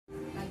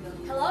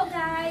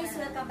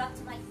Welcome back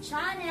to my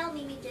channel.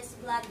 Mimi Just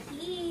Vlog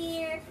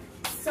here.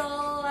 So,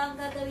 ang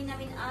gagawin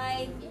namin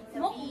ay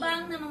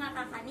mukbang ng mga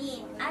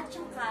kakanin. At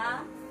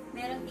saka,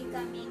 meron din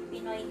kaming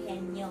Pinoy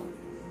HENYO.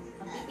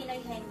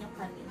 Pinoy HENYO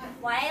kami.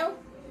 While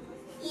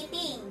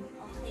eating.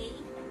 Okay?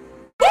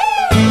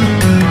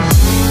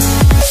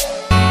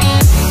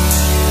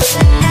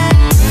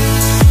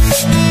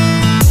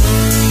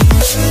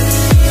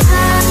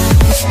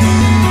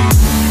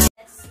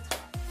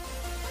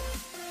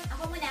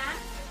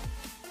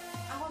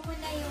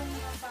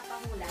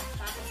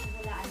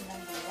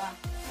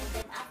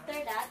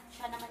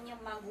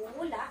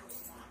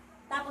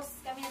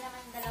 Tapos kami na naman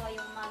dalawa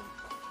yung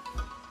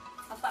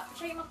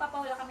siya yung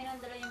magpapahula, kami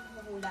naman dalawa yung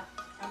huhula.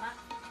 Tama?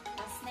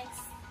 Tapos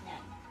next,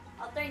 yan.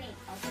 Alternate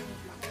lang.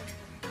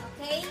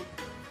 Okay?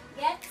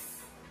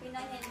 Gets?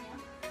 Pinahin niya.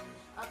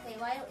 Okay,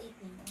 while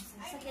eating.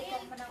 Saglit ko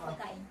pa ng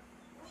pagkain.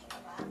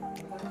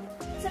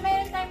 So,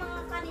 meron tayong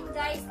mga kanin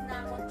guys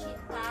na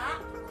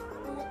conchita,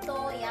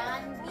 puto,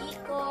 yan,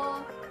 biko.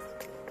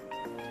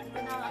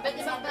 Iba't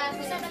ibang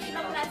klase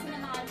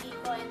ng mga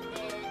biko and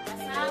then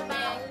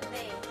kasaba,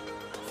 ube.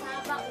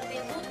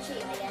 Ube buchi.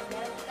 Ayan,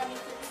 meron kami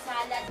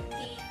salad,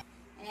 cake,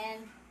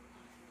 and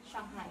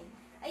Shanghai.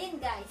 Ayun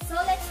guys.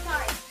 So, let's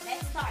start. Pwede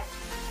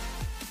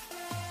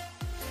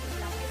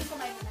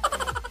kumain muna.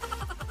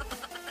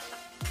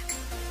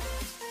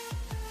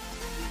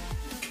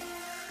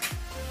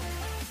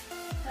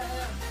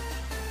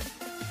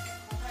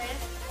 Okay.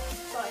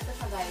 So, ito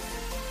siya guys.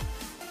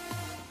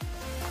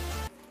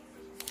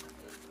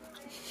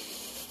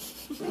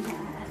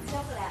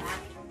 Joke lang.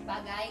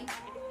 Bagay.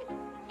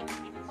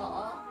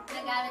 Oo.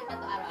 Nagamit pa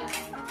ito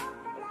araw-araw.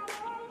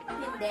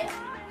 Hindi.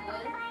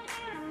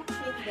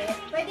 Hindi.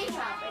 Pwede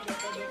siya. Pwede.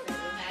 Hindi.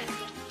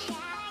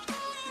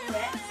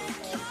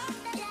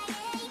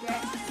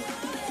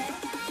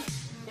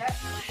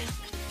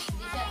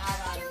 Hindi siya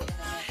araw-araw.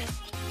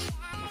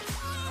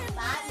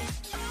 Bad?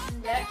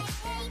 Hindi.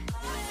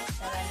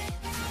 Tara na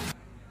yun.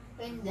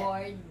 Hindi.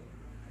 Board.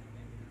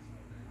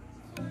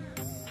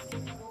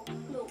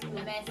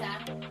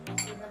 Lamesa.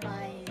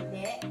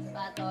 Hindi.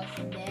 Sapatos.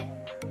 Hindi.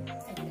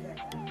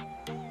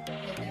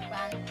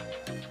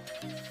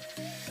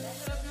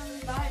 Nasarap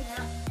ng bahay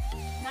na.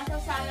 Nasa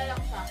sala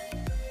lang siya.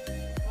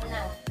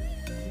 Una.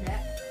 Hindi.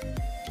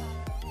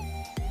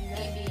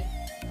 TV.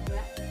 Hindi.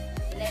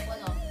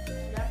 Telepono.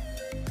 Hindi.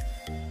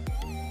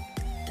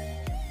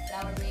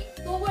 Flower break.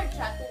 2 words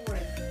siya.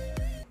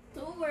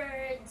 2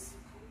 words.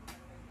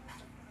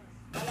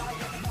 Wala ka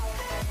dyan sa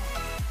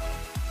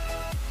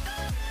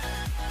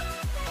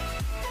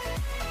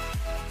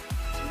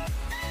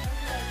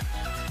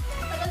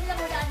tagal nila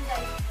mo daan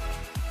guys.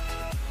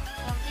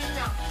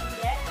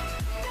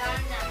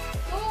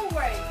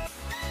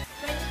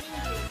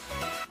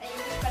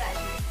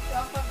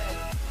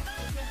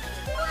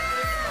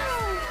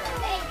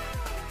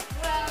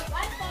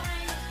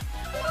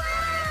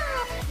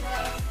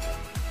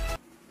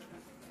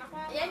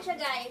 Ayan siya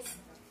guys.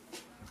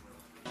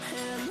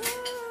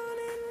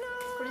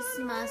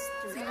 Christmas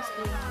tree.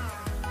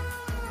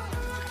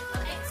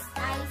 Next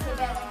ay si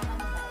Bella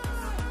naman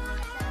guys.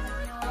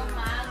 Sabi nyo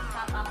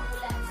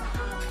magpapapulan sa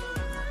amin.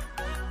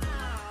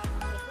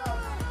 Okay, go.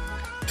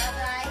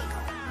 Bye-bye.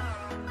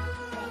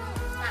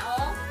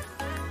 Tao?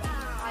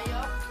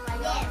 Kayo?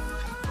 Yes.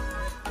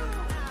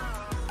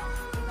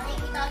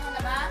 Nakikita ko sa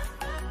labas?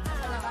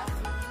 Sa labas?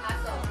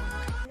 Aso?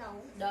 No.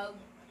 Dog?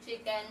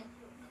 Chicken?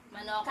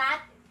 Manok?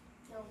 Cat?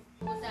 No.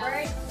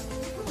 Bird?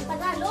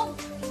 Tagalog?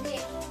 Hindi.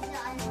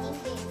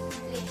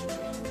 English.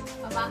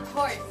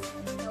 Horse?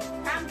 No.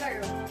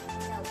 Kangaroo?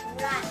 No.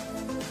 Rat?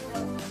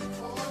 No.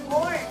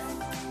 Horse?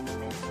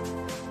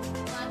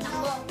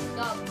 Takbo?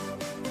 Dog?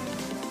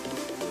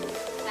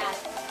 Cat?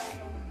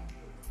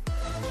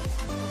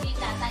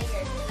 Cheetah?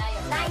 Tiger?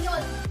 Lion?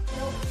 Lion?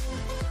 No.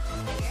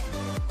 Tiger?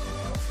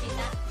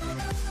 Cheetah?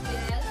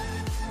 Squirrel?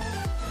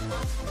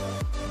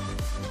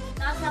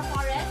 Nasa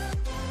forest?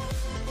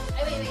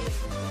 Ay, wait.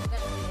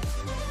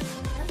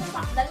 Nasa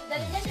pa?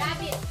 Dali niya siya.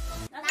 Rabbit.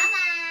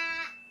 Tama!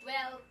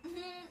 Well,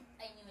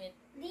 I knew it.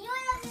 Hindi nyo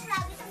alam yung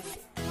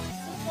rabbit.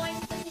 2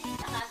 points pa si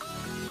Tita Kat.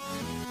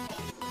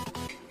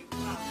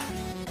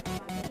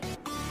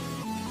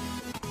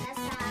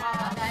 Nasa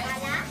sala?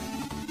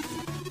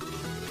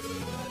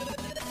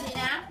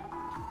 Sina?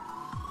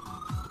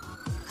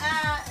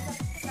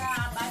 Sa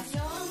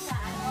banyo? Sa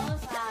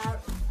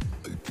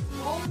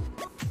room?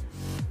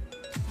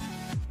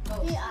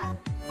 PR.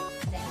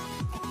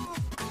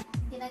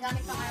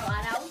 Ginagamit pang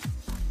araw-araw?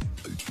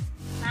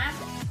 Ha?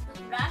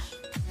 Toothbrush?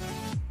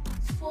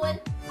 Spoon?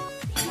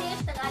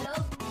 English?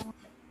 Tagalog?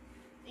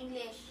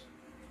 English?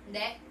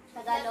 Hindi?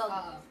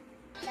 Tagalog?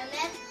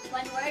 Damit?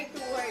 1 word?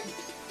 2 words?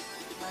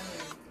 1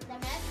 word.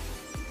 Damit?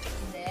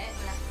 Hindi.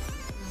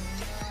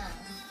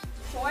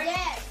 Short?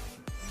 Yes.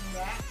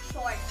 Hindi.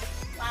 Short.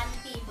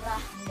 Panty, bra.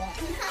 Hindi.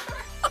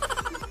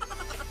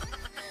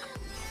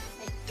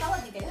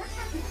 Tawag niyo kayo?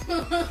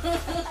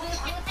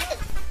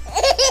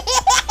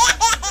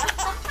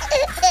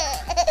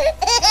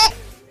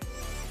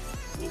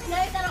 Hindi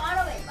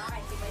araw-araw eh.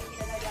 Bakit? Di ba yung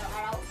ginagawin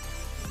araw-araw?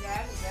 Hindi.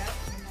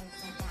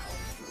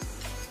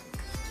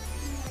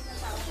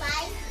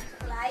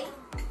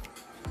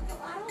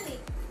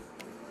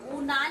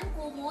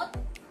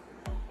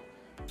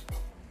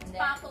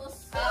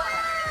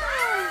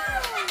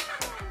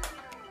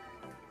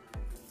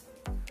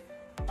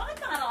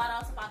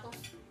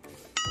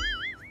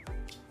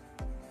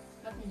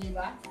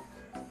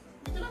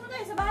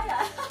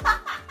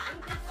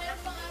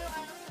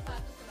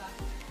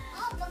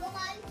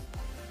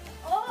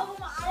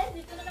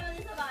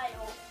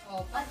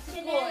 At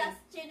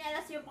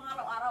chinelas yung pang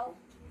araw-araw.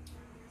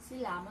 Si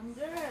Lamon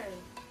Girl.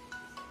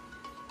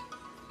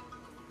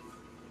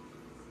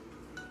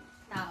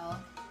 Tao.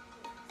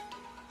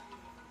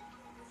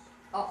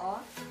 Oo.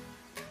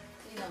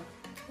 Sino?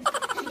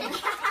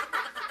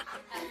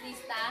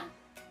 Artista?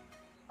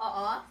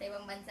 Oo. Sa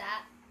ibang bansa?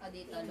 O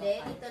dito? Hindi,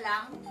 Local? dito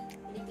lang.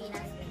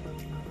 Pilipinas.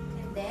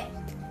 Hindi.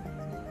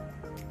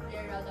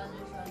 Clear Road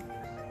Anderson.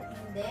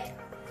 Hindi.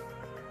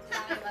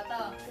 Saan ba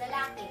to?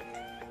 Lalaki.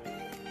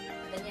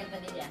 Daniel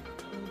Padilla.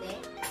 Hindi.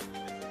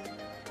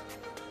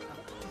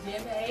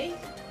 GMA?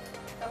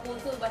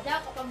 Kapuso ba siya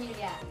o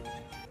kapamilya?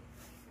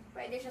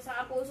 Pwede siya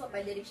sa kapuso,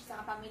 pwede rin siya sa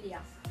kapamilya.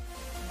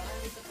 Baka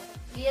dito po.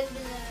 Lian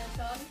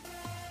Generation?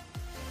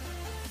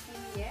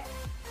 Hindi.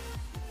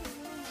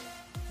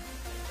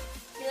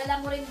 Kilala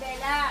mo rin,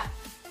 Bella.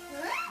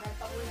 Dahil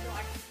paborito yung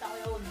artista ko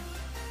yun.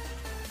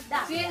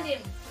 Dati Sino lang.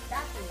 din?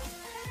 Dati lang.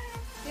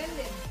 Sino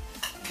din?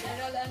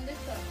 Gerald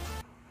Anderson.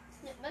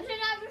 Ba't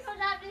sinabi mo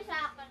dati sa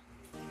akin?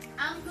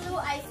 Ang clue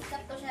ay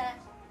sikat to siya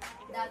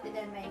dati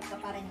dahil may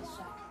kaparehas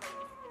siya.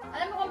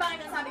 Alam mo kung bakit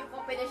nasabi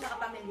ko pwede siya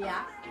kapamilya?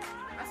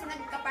 Kasi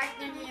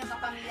nagka-partner niya yung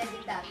kapamilya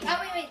din dati. Ah,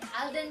 wait.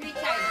 Alden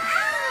Richard.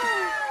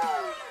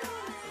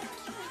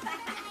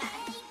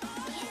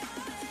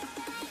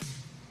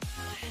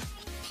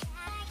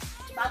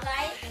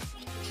 Bagay?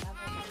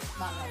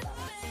 Bagay.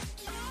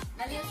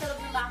 Nandito sa loob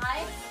ng bahay?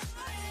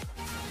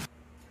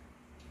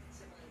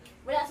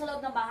 Wala sa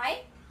loob ng bahay?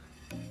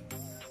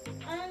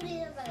 Anong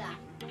dito pala?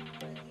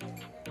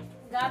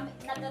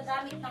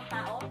 Nagagamit ng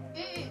tao?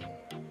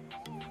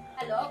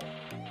 Alok?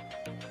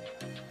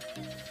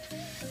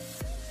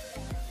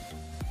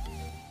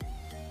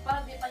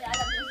 Parang di pa niya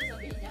alam yung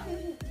sasabihin niya.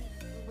 Ang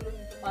gulo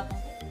nito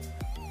batang ko.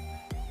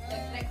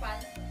 Electric fan.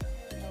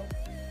 No.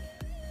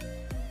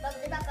 Pag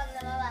diba pag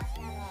nababas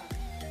na mo?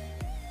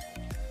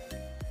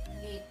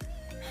 Gate.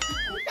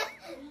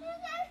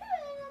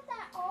 ng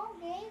tao,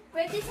 okay?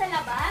 Pwede sa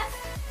labas?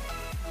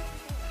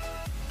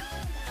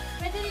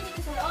 Pwede rin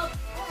dito sa loob.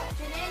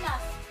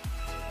 Chinelas.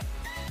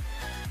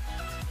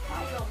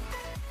 Ayong.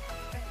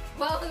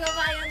 Wow,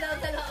 kabayan daw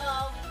sa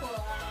loob. Wow.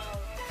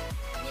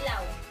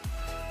 Dilaw.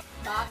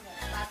 Bag.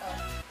 Bato.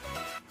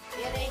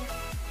 Earrings.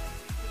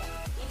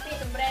 Ipi,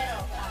 sombrero.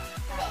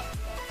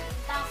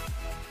 Tap.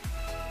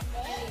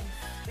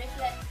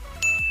 Bracelet.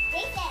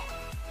 Bracelet!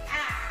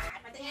 Ah!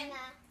 Patingin.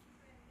 na.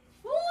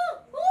 Woo!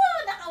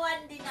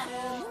 Nakawan din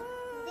ako.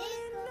 Hindi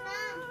ko na.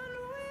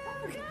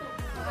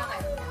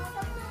 Bakit? Tapos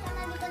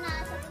na, hindi ko na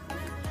sagot na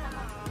hindi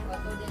ako.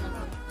 Bato din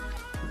ako.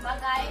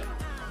 Bagay.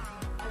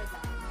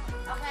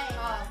 Okay.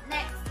 Oh.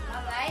 Next.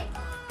 Bagay.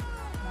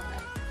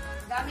 Bakit?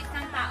 Gamit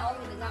ng tao.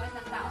 Ginagamit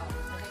ng tao.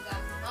 Talaga?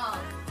 Oo.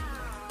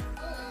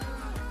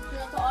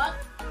 Sinusuot?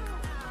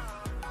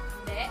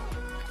 Hindi.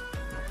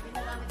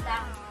 Ginagamit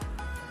lang.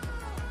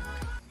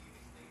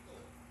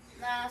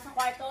 Na sa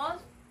kwarto?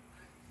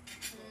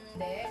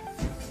 Hindi.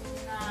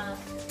 Na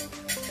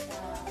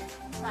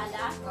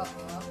sala?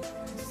 Oo.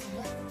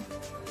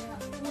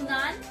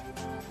 Unan?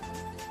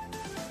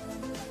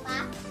 Pa?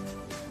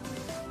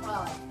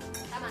 Oo.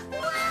 Tama.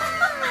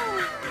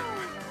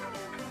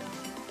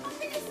 Ang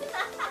bilis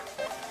na!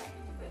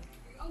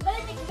 Ang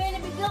galing ni Bella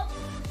bigla.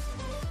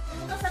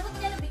 Yung nasagot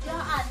niya na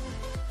biglaan.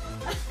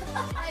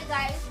 Okay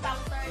guys,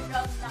 pang third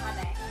round na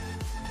kami.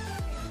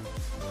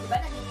 Diba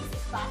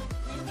nag-iisip pa?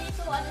 Hindi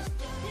ito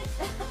scripted.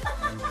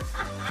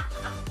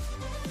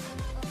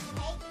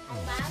 Okay,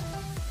 ang bag?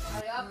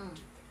 Hurry up.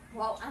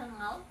 Wow, ano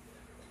nga?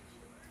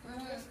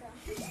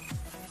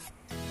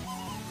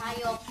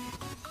 Hayop.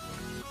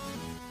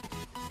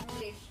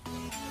 English.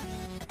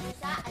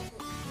 Isa,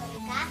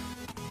 salita,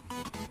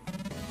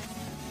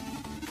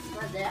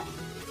 Pwede?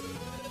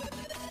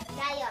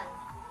 lion,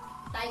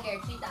 Tiger.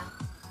 Cheetah.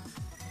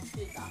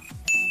 Sita.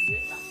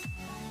 Sita.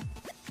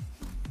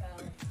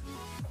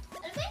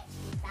 ano ba?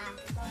 Kita.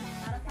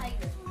 Parang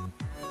tiger.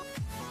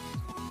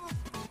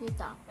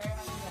 Sita.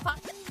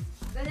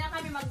 Ganyan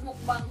kami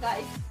mag-mukbang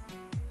guys.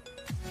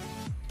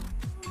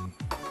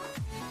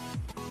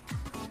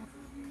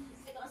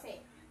 Ito kasi.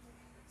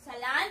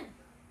 Salan.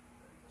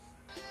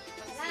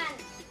 Salan.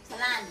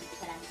 Salan.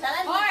 Salan.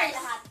 Salan Horse. tayo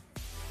lahat.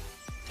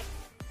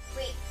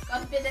 Wait,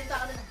 Confident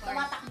ako din.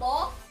 Tumatakbo.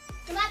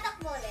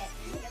 tumatakbo ulit.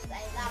 Because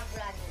I love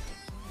running.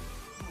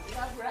 I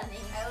love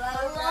running. I I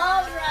love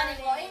love running. running.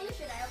 Oh, English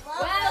yun. I love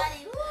Well,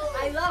 running. Woo!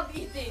 I love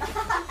eating.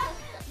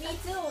 Me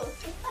too.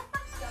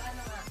 So,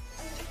 ano nga?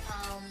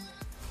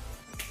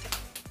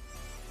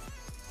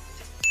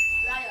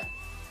 Lion.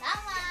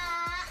 Tama!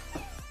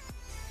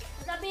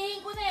 Sabihin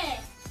ko na eh.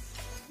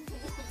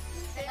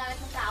 Kailangan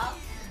ng tao.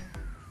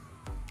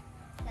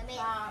 Sabi,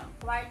 Sa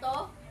kwarto.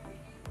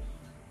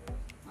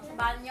 Sa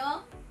banyo.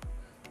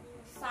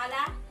 Sa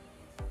sala.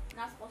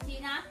 Nasa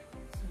kusina.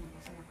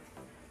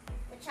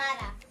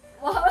 kutsara.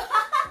 Wow.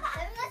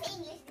 Sabi mo sa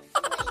English.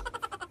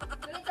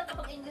 Ganito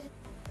kapag English.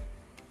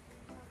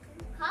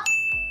 Cup?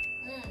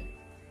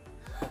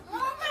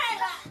 Oh my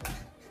God!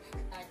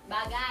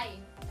 Bagay.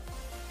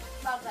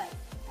 Bagay.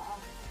 Oo.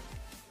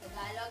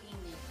 Tagalog,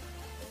 English.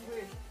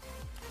 English.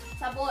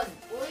 Sabon.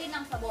 Uri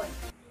ng sabon.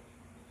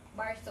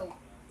 Bar soap.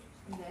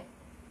 Hindi.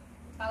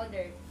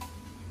 Powder.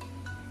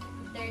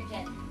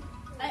 Detergent.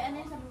 Ay, ano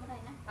yung sabi mo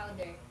tayo na?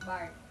 Powder.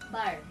 Bar.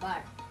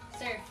 Bar.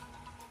 Surf.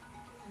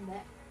 Hindi.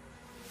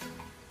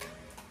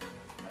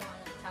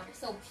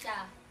 Soap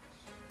siya.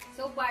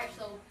 So, bar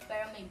soap,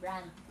 pero may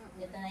brand.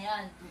 Ito na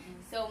yun.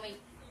 So, may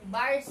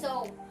bar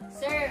soap,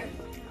 Surf,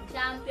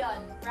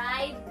 Champion,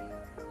 Pride,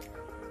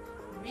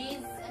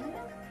 Breeze, ano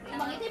yun?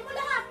 Ibangitin mo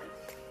lahat.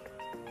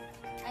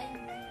 Ay,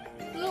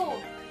 Clue.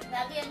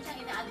 Lagi yan siyang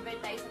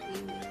ina-advertise sa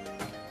TV.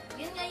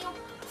 Yun nga yung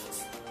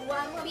kuha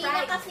mo, Pride.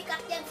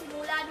 Pinakasikat yan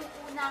simula nung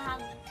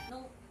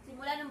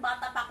simula nung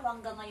bata pa ako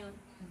hanggang ngayon.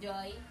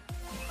 Joy.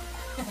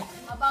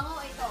 Mabango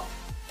ito.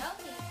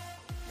 Okay.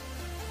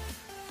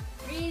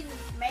 Breeze.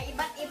 May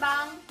iba't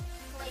ibang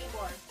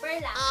flavor.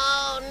 Perla.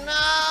 Oh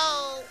no!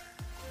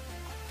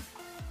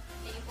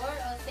 Flavor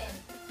o scent?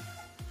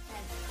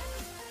 Yan.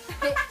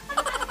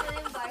 Ito na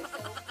yung bar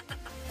soap.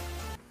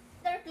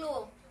 Third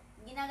clue.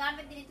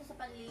 Ginagamit din ito sa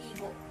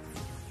panliligo.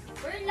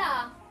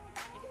 Perla.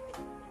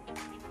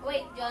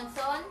 Wait,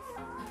 Johnson's?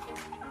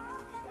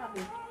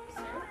 Grabe.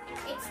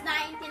 It's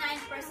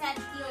 99%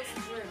 kills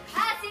germs.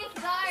 Ah,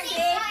 Safeguard!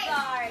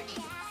 Safeguard.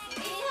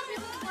 Eh, sabi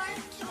mo bar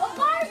soap. O,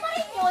 bar pa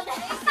rin yun.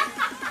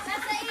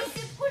 Nasa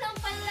isip ko lang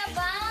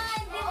panlaban.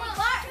 Di O, ba?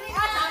 bar.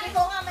 Sabi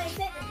ko nga may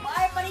set.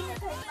 Bar pa rin yun.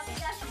 Kahit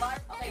matigas, bar.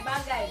 Okay,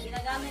 bagay.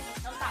 Ginagamit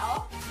ng tao.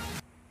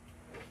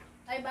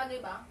 Ay, bagay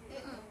ba?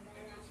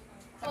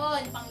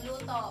 On,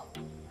 pangluto.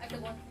 Ay,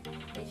 sabon.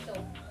 Dish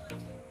soap.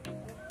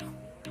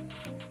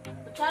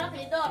 Kutsara,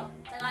 tinidor.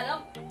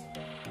 Tagalog.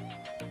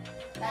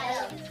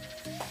 Tagalog.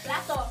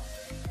 Plato.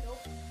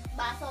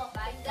 Baso.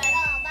 Bagay.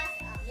 Oh,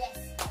 baso. Yes.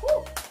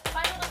 Woo!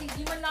 Paano kasi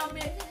di man lang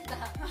meron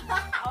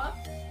O,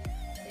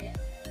 Hindi.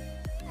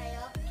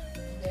 Tayo.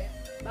 Hindi.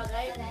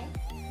 bagay. Bagay.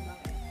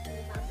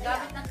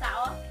 Gamit ng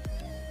tao.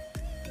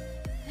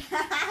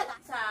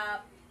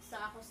 sa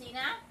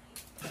kusina.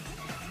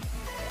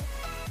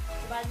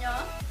 Sa banyo.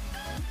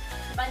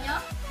 Sa banyo.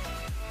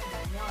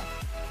 Banyo.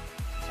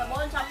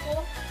 Sabon,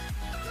 shampoo.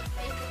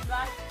 Toothpaste,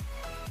 toothbrush.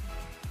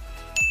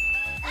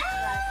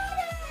 Toothbrush.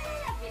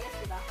 Bilis,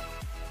 diba?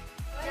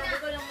 Sabi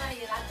ko lang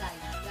mahirap,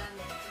 guys.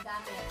 Gamit.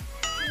 Gamit.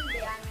 Hindi.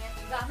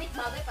 Gamit,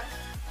 bagay para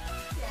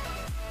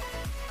Gamit.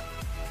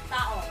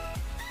 tao.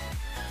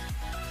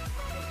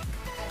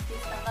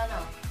 Artist ang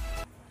tanong.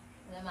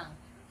 Malamang.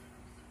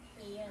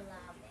 Here,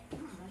 love it.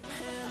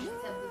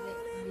 Sabi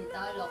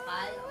dito,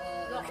 lokal o...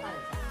 Local.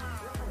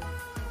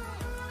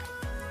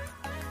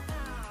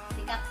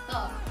 Sikat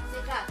to.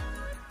 Sikat.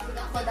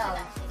 Sikat ko daw.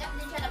 Sikat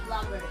din siya na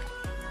vlogger.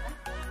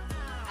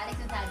 Alex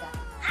Gonzaga.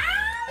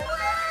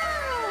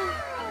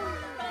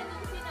 Paano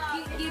sinabi?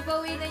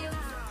 Giveaway na yung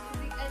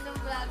anong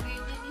vlogger.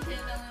 Hindi siya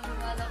lang ang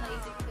wala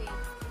naisip ko yun.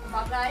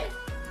 Bagay?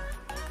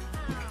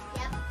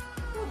 Yep.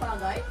 Ano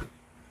bagay?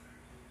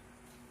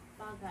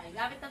 Bagay.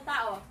 Gamit ng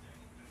tao.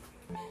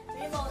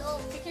 Remote.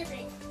 Picture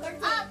frame.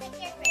 Curtain. Oh,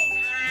 picture frame.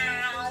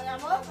 Alam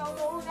mo,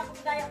 kauuna ko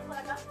daya ko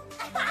talaga.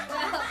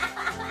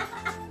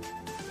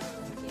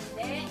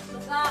 Hindi.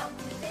 Lugar.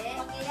 Hindi.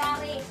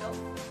 Pangyayari.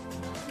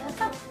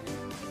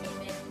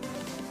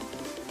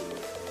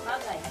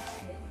 Bagay.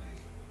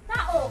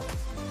 Tao.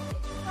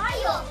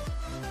 Tayo.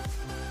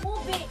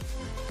 Movie.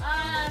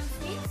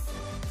 Sweets.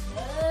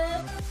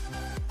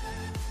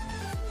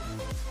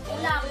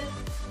 Ulam.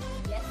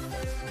 Yes,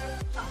 sir.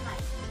 Shanghai.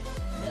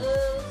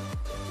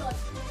 Shot.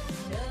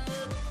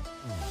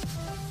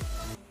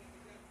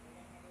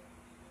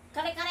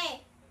 Kare-kare.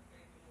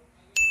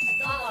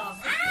 Oo.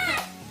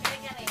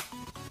 Kare-kare.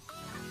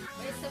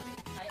 Yes, sabi.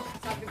 Ay,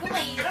 sabi ko. Kung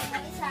mahirap na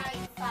isa ay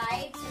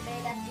 5, si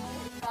Bella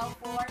 2, ikaw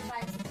 4,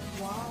 5,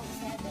 6, wow,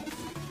 7.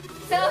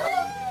 So,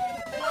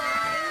 I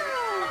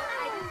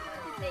just want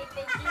to say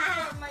thank you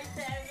for my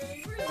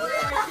family for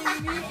supporting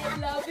me and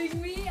loving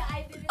me.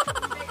 I didn't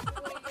expect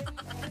to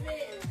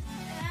win.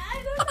 I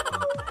don't know.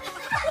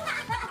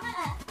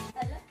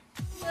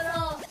 So,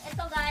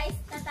 ito guys,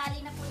 natali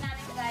na po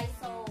namin guys.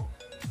 So,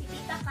 si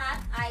Tita Kat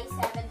ay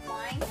 7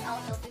 points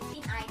out of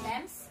 15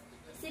 items.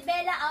 Si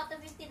Bella out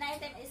of 15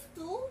 items is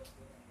 2.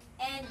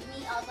 And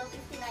me out of 15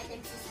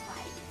 items is 5.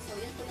 So,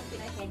 yun po yung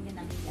pinag-henyo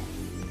namin guys.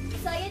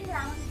 So, yun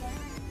lang.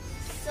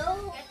 So,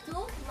 get to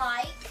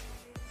like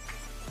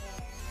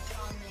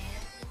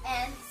Comment.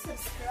 and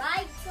subscribe.